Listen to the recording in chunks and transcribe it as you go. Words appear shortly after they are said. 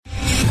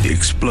the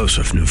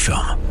explosive new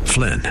film,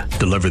 Flynn,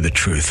 Deliver the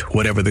Truth,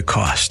 Whatever the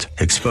Cost,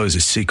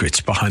 exposes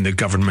secrets behind the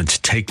government's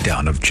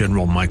takedown of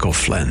General Michael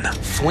Flynn.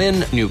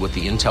 Flynn knew what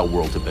the intel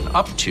world had been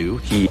up to.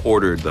 He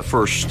ordered the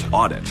first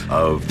audit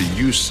of the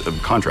use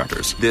of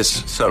contractors.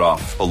 This set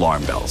off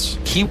alarm bells.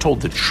 He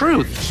told the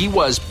truth. He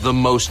was the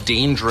most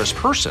dangerous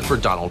person for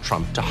Donald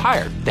Trump to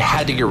hire. They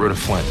had to get rid of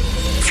Flynn.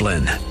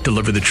 Flynn,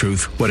 Deliver the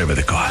Truth, Whatever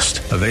the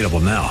Cost. Available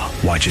now.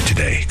 Watch it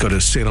today. Go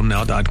to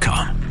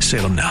salemnow.com.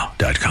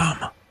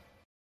 salemnow.com.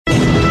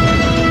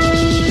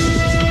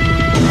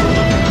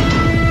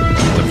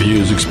 The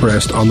views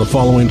expressed on the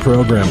following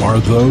program are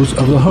those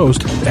of the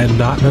host and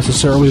not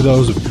necessarily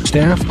those of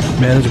staff,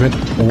 management,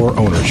 or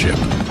ownership.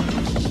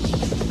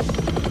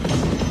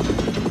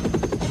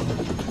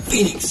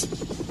 Phoenix,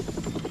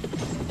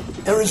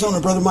 Arizona,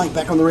 Brother Mike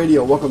back on the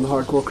radio. Welcome to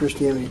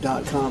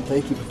HardcoreChristianity.com.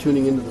 Thank you for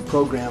tuning into the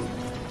program.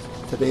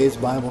 Today's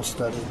Bible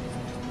study,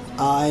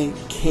 I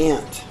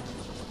Can't.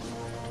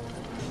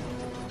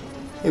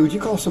 Hey, would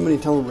you call somebody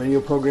and tell them radio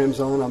program's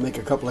on? I'll make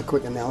a couple of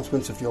quick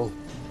announcements if you'll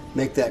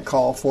make that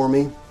call for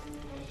me.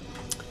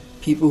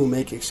 People who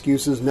make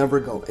excuses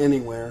never go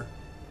anywhere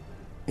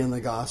in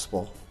the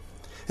gospel.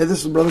 Hey,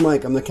 this is Brother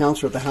Mike. I'm the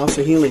counselor at the House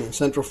of Healing in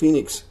Central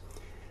Phoenix.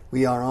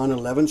 We are on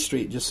 11th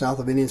Street, just south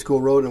of Indian School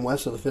Road and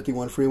west of the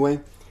 51 freeway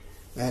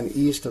and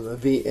east of the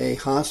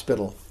VA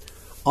hospital.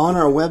 On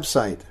our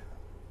website,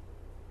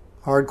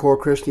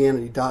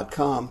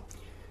 HardcoreChristianity.com,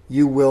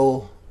 you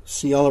will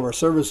see all of our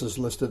services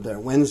listed there.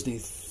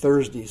 Wednesdays,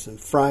 Thursdays, and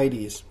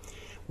Fridays.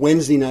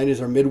 Wednesday night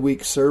is our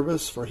midweek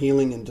service for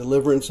healing and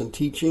deliverance and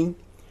teaching.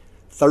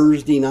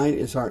 Thursday night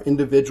is our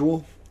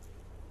individual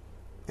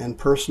and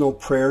personal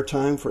prayer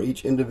time for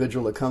each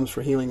individual that comes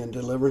for healing and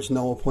deliverance.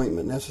 No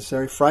appointment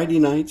necessary. Friday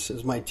nights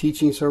is my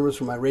teaching service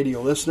for my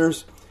radio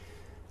listeners.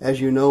 As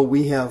you know,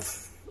 we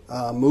have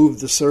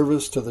moved the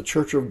service to the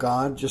Church of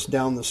God just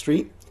down the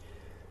street.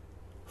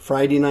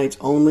 Friday nights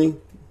only,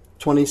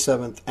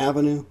 27th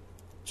Avenue,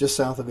 just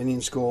south of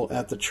Indian School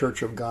at the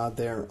Church of God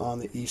there on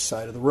the east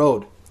side of the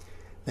road.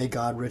 May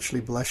God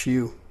richly bless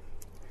you.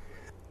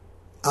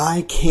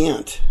 I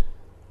can't.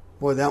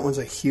 Boy, that one's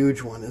a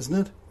huge one,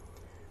 isn't it?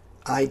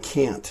 I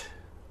can't.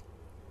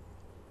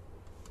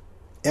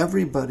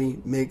 Everybody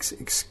makes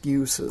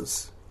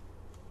excuses.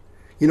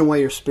 You know why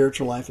your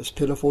spiritual life is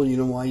pitiful? You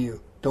know why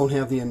you don't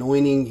have the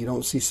anointing? You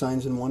don't see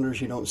signs and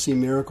wonders? You don't see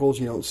miracles?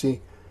 You don't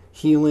see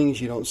healings?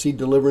 You don't see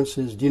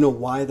deliverances? Do you know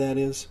why that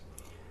is?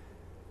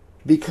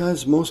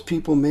 Because most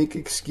people make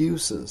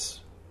excuses.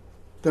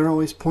 They're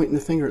always pointing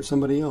the finger at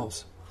somebody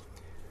else.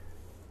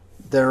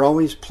 They're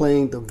always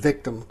playing the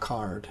victim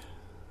card.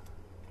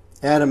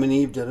 Adam and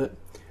Eve did it.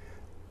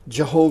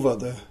 Jehovah,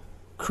 the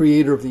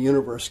creator of the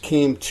universe,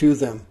 came to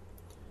them.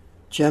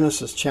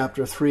 Genesis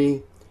chapter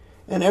 3.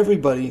 And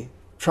everybody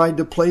tried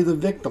to play the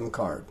victim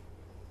card.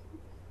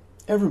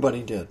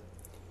 Everybody did.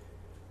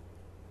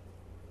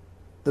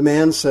 The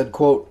man said,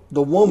 quote,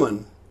 "The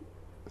woman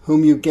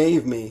whom you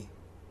gave me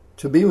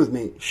to be with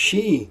me,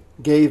 she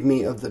gave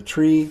me of the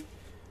tree,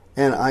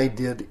 and I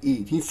did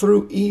eat." He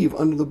threw Eve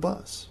under the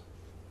bus.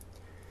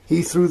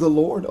 He threw the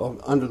Lord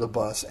under the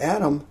bus.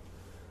 Adam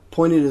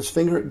pointed his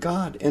finger at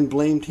God and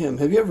blamed him.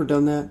 Have you ever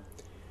done that?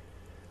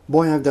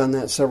 Boy, I've done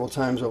that several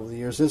times over the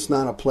years. It's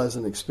not a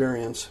pleasant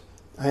experience.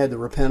 I had to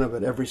repent of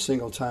it every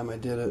single time I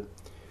did it.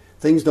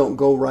 Things don't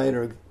go right,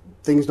 or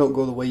things don't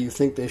go the way you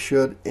think they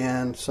should,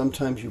 and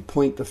sometimes you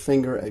point the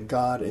finger at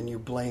God and you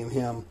blame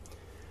him.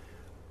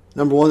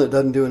 Number one, that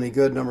doesn't do any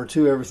good. Number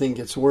two, everything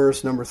gets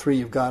worse. Number three,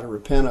 you've got to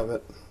repent of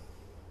it.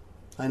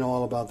 I know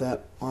all about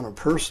that on a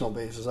personal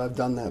basis. I've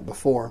done that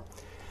before.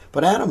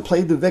 But Adam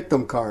played the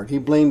victim card. He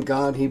blamed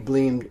God. He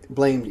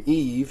blamed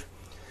Eve.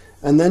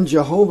 And then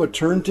Jehovah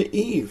turned to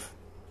Eve.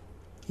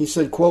 He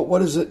said, quote,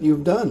 "What is it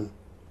you've done?"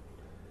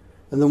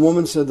 And the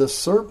woman said, "The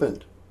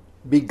serpent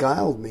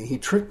beguiled me. He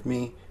tricked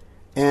me,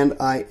 and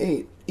I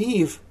ate."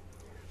 Eve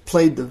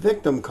played the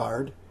victim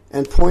card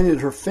and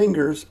pointed her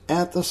fingers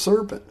at the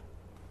serpent.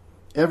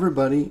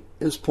 Everybody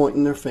is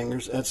pointing their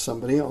fingers at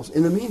somebody else.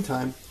 In the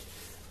meantime,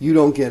 you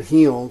don't get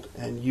healed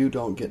and you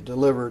don't get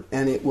delivered,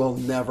 and it will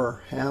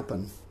never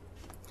happen.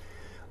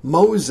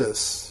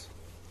 Moses,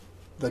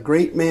 the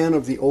great man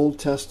of the Old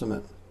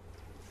Testament,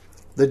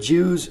 the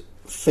Jews'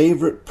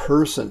 favorite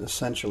person,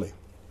 essentially.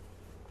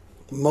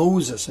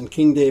 Moses and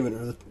King David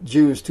are the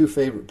Jews' two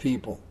favorite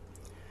people.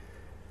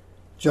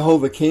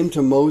 Jehovah came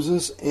to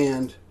Moses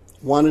and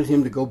wanted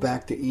him to go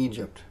back to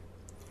Egypt.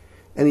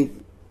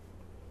 And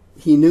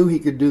he knew he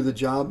could do the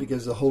job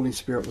because the Holy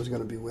Spirit was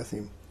going to be with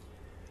him.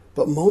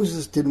 But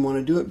Moses didn't want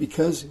to do it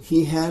because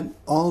he had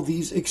all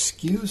these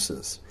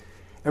excuses.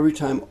 Every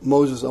time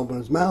Moses opened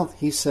his mouth,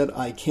 he said,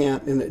 "I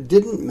can't." And it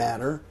didn't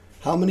matter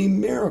how many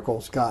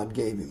miracles God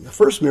gave him. The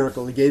first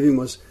miracle he gave him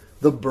was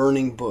the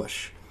burning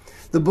bush.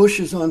 The bush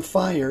is on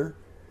fire,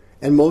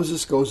 and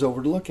Moses goes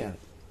over to look at it.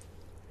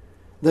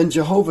 Then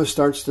Jehovah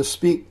starts to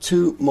speak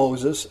to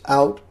Moses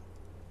out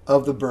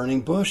of the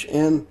burning bush,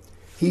 and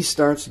he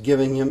starts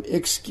giving him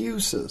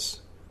excuses.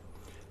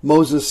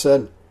 Moses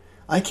said,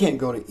 I can't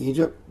go to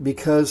Egypt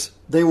because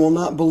they will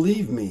not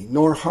believe me,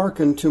 nor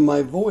hearken to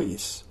my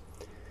voice.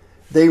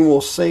 They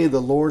will say the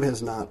Lord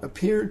has not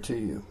appeared to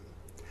you.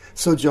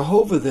 So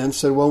Jehovah then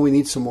said, well, we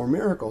need some more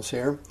miracles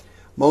here.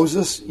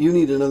 Moses, you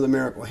need another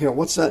miracle. Here,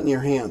 what's that in your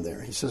hand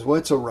there? He says, well,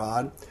 it's a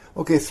rod.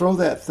 Okay, throw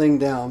that thing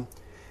down.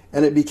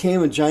 And it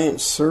became a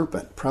giant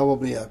serpent,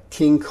 probably a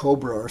king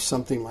cobra or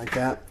something like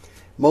that.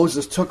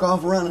 Moses took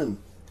off running.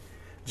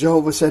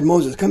 Jehovah said,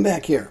 Moses, come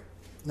back here.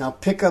 Now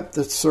pick up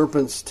the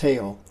serpent's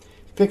tail.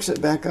 He picks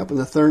it back up, and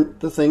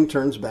the thing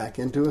turns back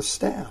into a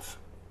staff.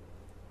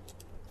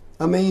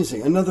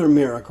 Amazing. Another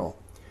miracle.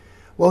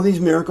 Well, these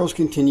miracles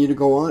continue to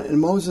go on, and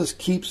Moses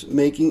keeps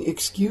making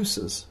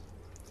excuses.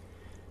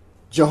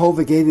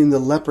 Jehovah gave him the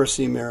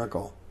leprosy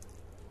miracle.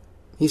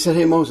 He said,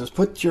 hey, Moses,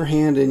 put your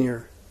hand in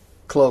your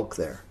cloak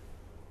there.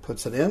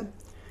 Puts it in.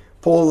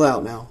 Pull it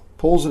out now.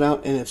 Pulls it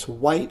out, and it's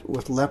white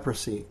with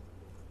leprosy.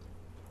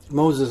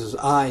 Moses'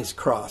 eyes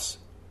cross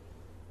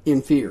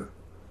in fear.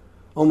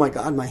 Oh my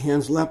God, my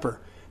hand's leper.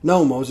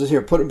 No, Moses,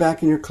 here, put it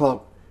back in your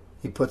cloak.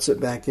 He puts it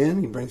back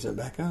in. He brings it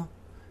back out.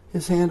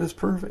 His hand is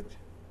perfect.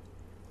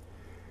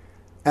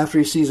 After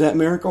he sees that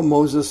miracle,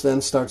 Moses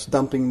then starts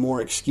dumping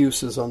more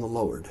excuses on the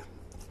Lord.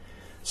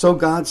 So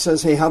God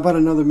says, hey, how about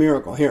another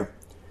miracle? Here,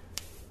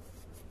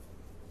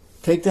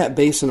 take that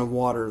basin of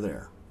water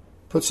there.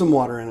 Put some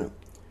water in it.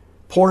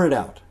 Pour it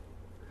out.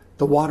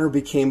 The water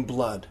became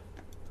blood.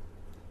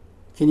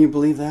 Can you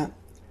believe that?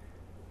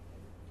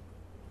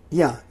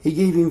 Yeah, he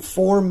gave him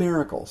 4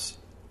 miracles.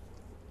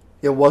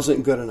 It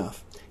wasn't good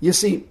enough. You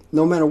see,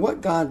 no matter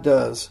what God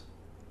does,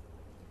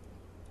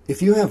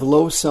 if you have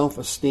low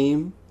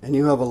self-esteem and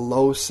you have a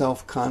low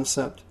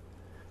self-concept,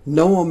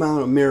 no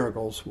amount of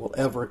miracles will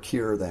ever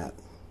cure that.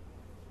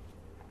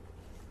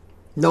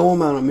 No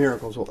amount of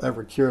miracles will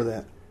ever cure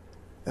that.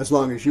 As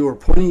long as you are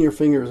pointing your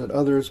fingers at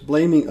others,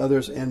 blaming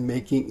others, and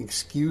making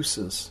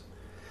excuses.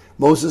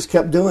 Moses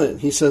kept doing it.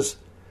 He says,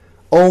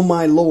 oh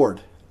my Lord,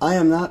 I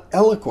am not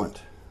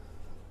eloquent.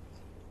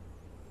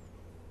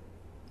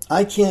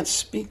 I can't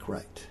speak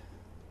right.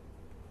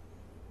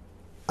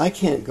 I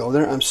can't go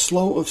there. I'm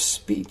slow of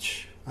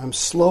speech. I'm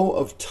slow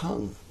of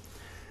tongue.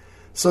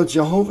 So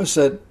Jehovah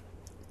said,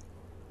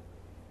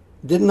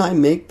 didn't I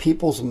make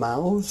people's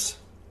mouths?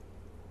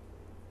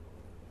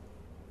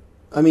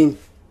 I mean,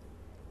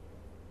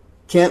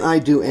 can't I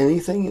do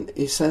anything?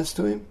 He says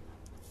to him.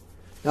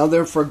 Now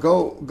therefore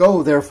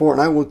go therefore,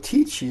 and I will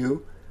teach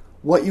you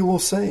what you will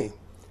say.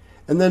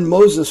 And then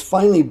Moses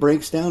finally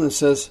breaks down and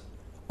says,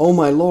 oh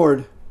my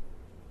Lord,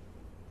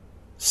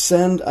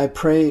 send, I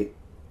pray,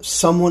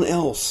 someone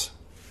else.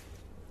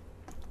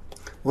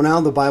 Well,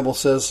 now the Bible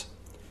says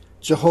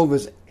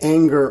Jehovah's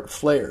anger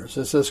flares.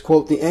 It says,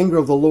 quote, the anger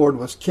of the Lord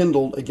was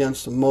kindled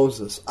against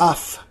Moses.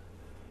 Af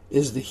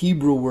is the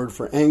Hebrew word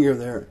for anger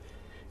there.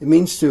 It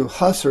means to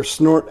huss or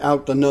snort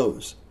out the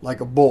nose,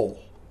 like a bull.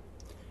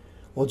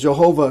 Well,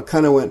 Jehovah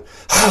kind of went,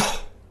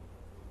 ah,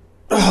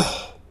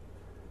 ah.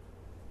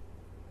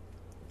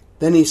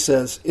 Then he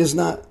says, is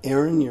not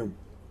Aaron,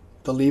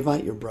 the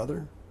Levite, your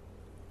brother?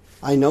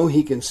 I know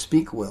he can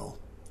speak well.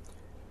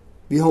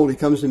 Behold, he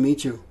comes to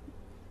meet you.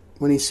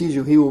 When he sees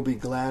you, he will be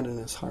glad in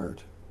his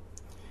heart.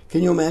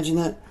 Can you imagine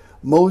that?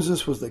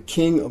 Moses was the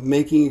king of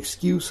making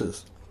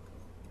excuses.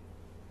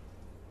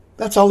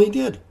 That's all he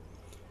did.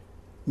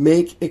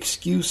 Make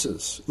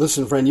excuses.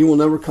 Listen, friend, you will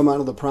never come out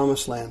of the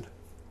promised land.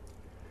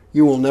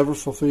 You will never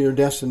fulfill your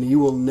destiny. You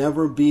will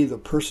never be the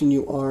person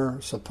you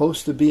are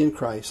supposed to be in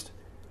Christ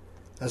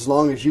as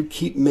long as you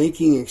keep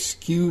making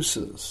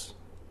excuses.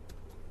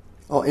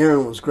 Oh,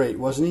 Aaron was great,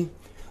 wasn't he?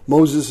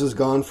 Moses is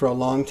gone for a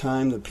long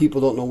time. The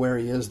people don't know where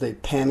he is. They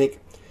panic.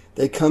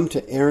 They come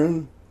to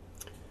Aaron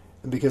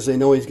because they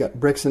know he's got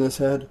bricks in his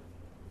head.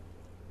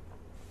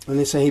 And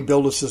they say, hey,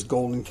 build us this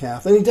golden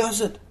calf. And he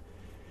does it.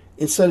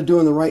 Instead of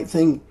doing the right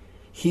thing,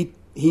 he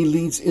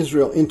leads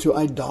Israel into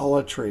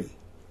idolatry.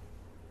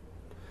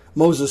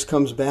 Moses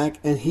comes back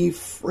and he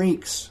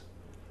freaks.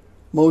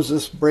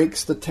 Moses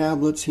breaks the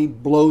tablets. He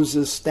blows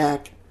his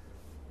stack.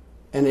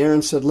 And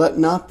Aaron said, let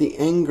not the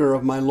anger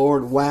of my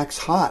Lord wax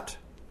hot.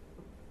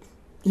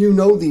 You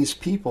know these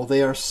people,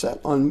 they are set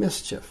on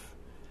mischief.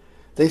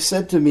 They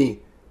said to me,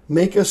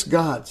 make us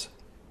gods,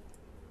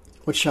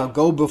 which shall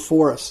go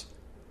before us.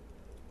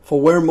 For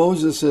where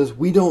Moses is,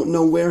 we don't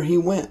know where he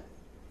went.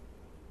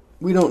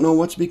 We don't know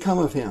what's become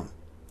of him.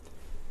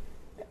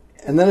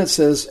 And then it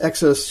says,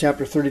 Exodus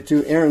chapter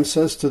 32, Aaron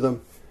says to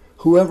them,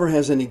 whoever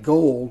has any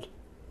gold,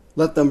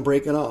 let them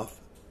break it off.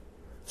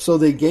 So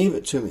they gave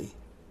it to me.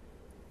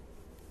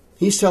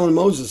 He's telling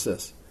Moses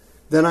this.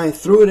 Then I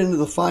threw it into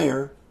the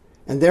fire,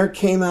 and there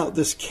came out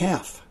this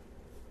calf.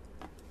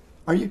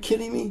 Are you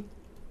kidding me?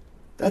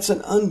 That's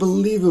an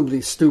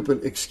unbelievably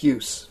stupid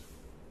excuse.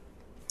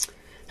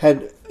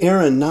 Had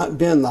Aaron not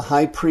been the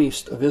high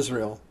priest of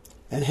Israel,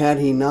 and had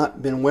he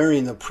not been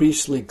wearing the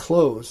priestly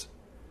clothes,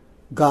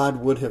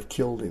 God would have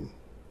killed him.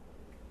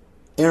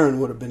 Aaron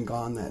would have been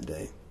gone that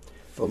day.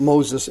 But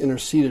Moses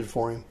interceded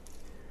for him.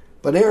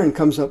 But Aaron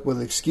comes up with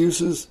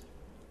excuses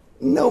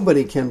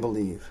nobody can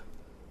believe.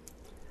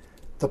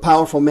 The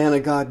powerful man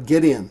of God,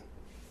 Gideon.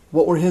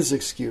 What were his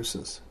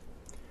excuses?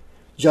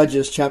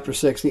 Judges chapter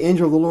 6. The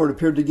angel of the Lord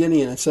appeared to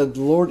Gideon and said,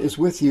 "The Lord is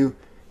with you,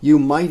 you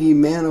mighty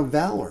man of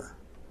valor.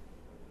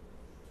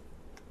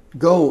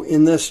 Go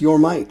in this your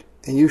might,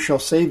 and you shall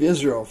save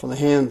Israel from the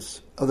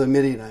hands of the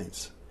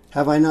Midianites.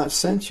 Have I not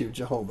sent you?"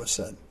 Jehovah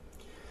said.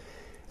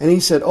 And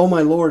he said, "Oh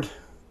my Lord,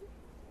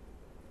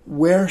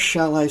 where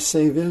shall I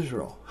save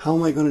Israel? How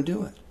am I going to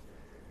do it?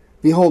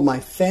 Behold, my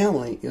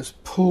family is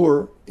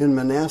poor in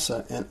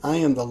Manasseh, and I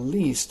am the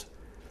least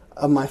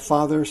of my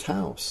father's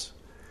house."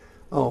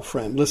 Oh,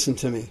 friend, listen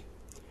to me.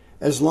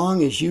 As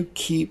long as you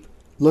keep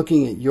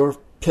looking at your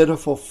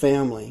pitiful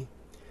family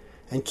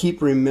and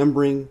keep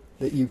remembering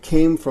that you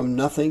came from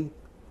nothing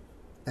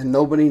and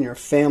nobody in your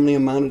family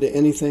amounted to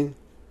anything,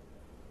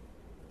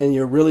 and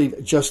you're really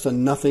just a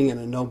nothing and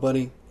a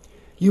nobody,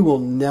 you will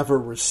never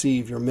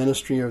receive your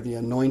ministry or the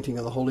anointing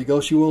of the Holy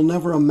Ghost. You will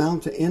never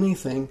amount to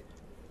anything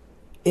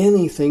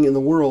in the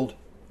world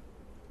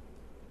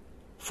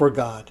for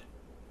God.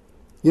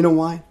 You know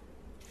why?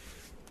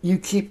 You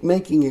keep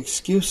making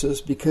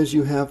excuses because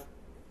you have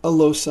a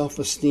low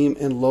self-esteem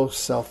and low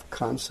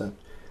self-concept.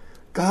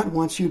 God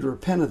wants you to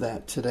repent of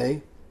that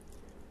today.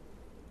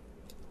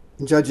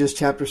 In Judges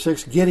chapter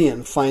 6,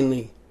 Gideon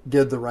finally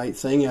did the right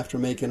thing after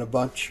making a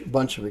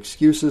bunch of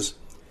excuses,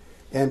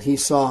 and he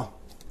saw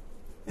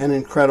an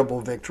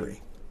incredible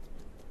victory.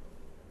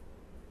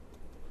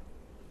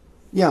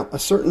 Yeah, a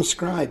certain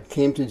scribe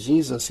came to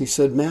Jesus. He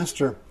said,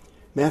 "Master,"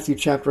 Matthew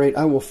chapter 8,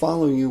 "I will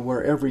follow you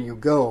wherever you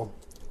go."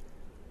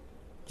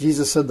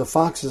 Jesus said, "The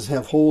foxes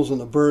have holes and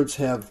the birds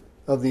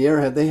of the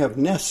air they have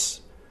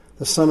nests.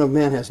 The Son of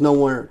Man has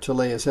nowhere to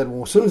lay his head."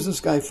 Well, as soon as this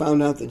guy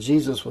found out that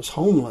Jesus was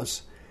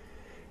homeless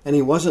and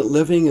he wasn't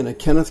living in a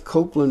Kenneth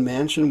Copeland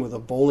mansion with a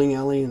bowling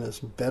alley in his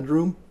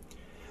bedroom,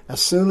 as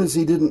soon as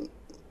he didn't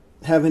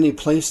have any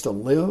place to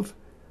live,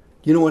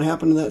 you know what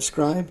happened to that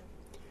scribe?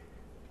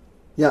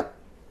 Yeah,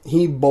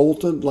 he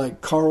bolted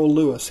like Carl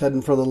Lewis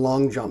heading for the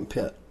long jump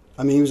pit.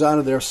 I mean, he was out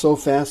of there so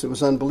fast it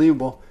was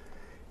unbelievable.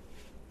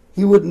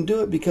 He wouldn't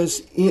do it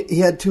because he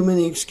had too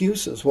many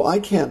excuses. Well, I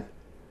can't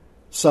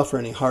suffer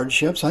any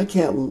hardships. I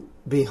can't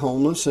be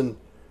homeless and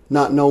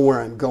not know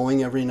where I'm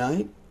going every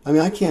night. I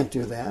mean, I can't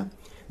do that.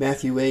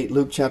 Matthew 8,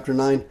 Luke chapter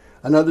 9,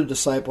 another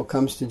disciple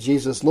comes to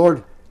Jesus.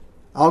 "Lord,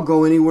 I'll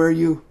go anywhere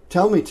you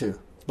tell me to,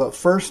 but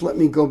first let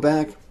me go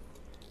back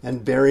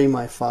and bury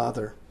my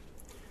father."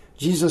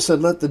 Jesus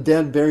said, "Let the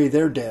dead bury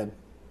their dead.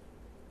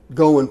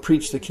 Go and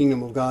preach the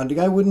kingdom of God." The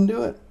guy wouldn't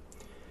do it.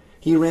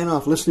 He ran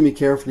off. Listen to me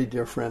carefully,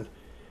 dear friend.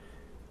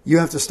 You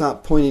have to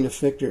stop pointing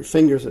the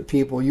fingers at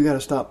people. You got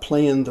to stop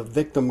playing the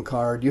victim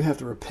card. You have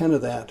to repent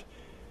of that.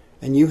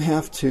 And you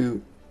have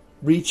to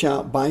reach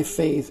out by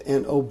faith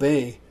and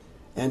obey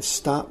and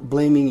stop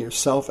blaming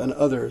yourself and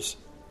others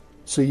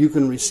so you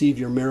can receive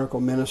your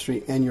miracle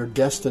ministry and your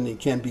destiny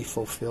can be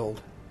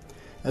fulfilled.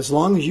 As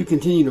long as you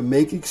continue to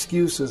make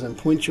excuses and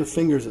point your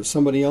fingers at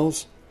somebody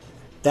else,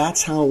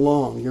 that's how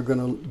long you're going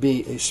to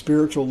be a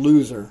spiritual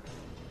loser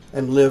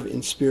and live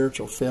in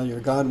spiritual failure.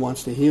 God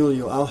wants to heal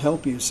you. I'll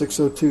help you.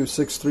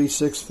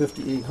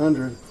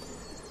 602-636-5800.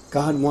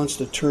 God wants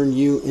to turn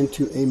you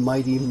into a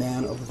mighty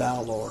man of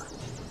valor.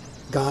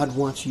 God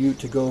wants you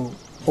to go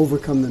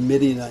overcome the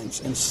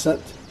Midianites and set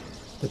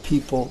the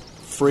people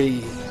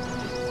free.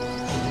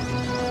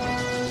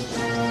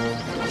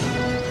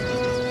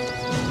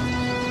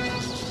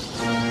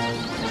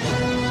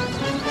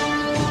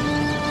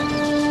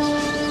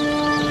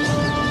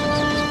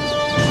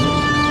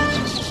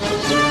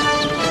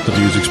 The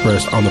views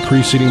expressed on the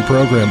preceding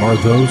program are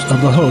those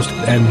of the host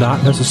and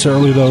not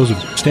necessarily those of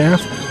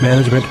staff,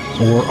 management,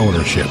 or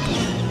ownership.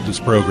 This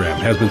program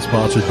has been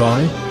sponsored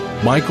by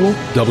Michael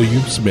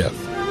W. Smith.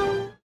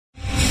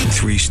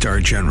 3-star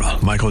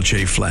General Michael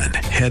J. Flynn,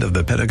 head of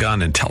the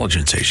Pentagon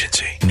Intelligence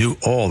Agency, knew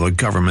all the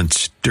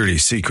government's dirty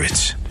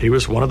secrets. He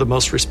was one of the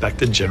most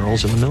respected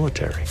generals in the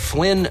military.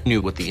 Flynn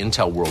knew what the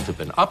intel world had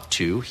been up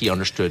to. He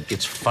understood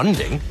its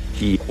funding.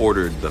 He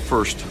ordered the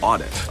first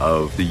audit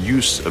of the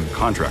use of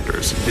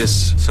contractors.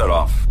 This set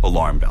off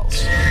alarm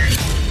bells.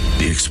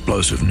 The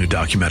explosive new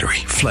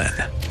documentary, Flynn,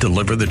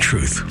 Deliver the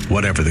Truth,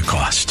 Whatever the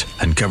Cost,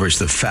 uncovers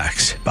the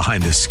facts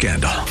behind this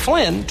scandal.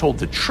 Flynn told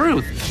the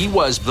truth. He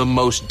was the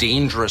most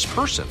dangerous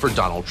person for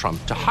Donald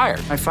Trump to hire.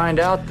 I find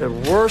out the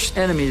worst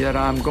enemy that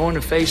I'm going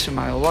to face in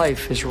my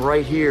life is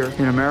right here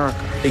in America.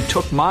 They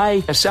took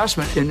my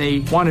assessment and they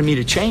wanted me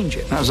to change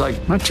it. And I was like,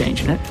 I'm not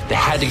changing it. They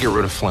had to get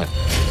rid of Flynn.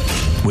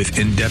 With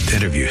in-depth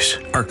interviews,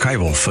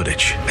 archival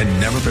footage,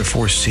 and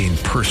never-before-seen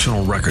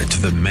personal records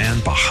of the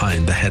man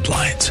behind the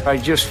headlines. I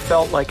just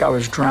felt like I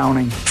was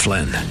drowning.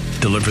 Flynn,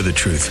 Deliver the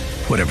Truth,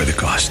 Whatever the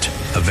Cost.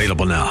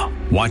 Available now.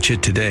 Watch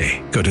it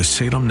today. Go to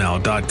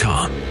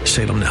salemnow.com.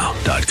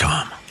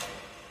 salemnow.com.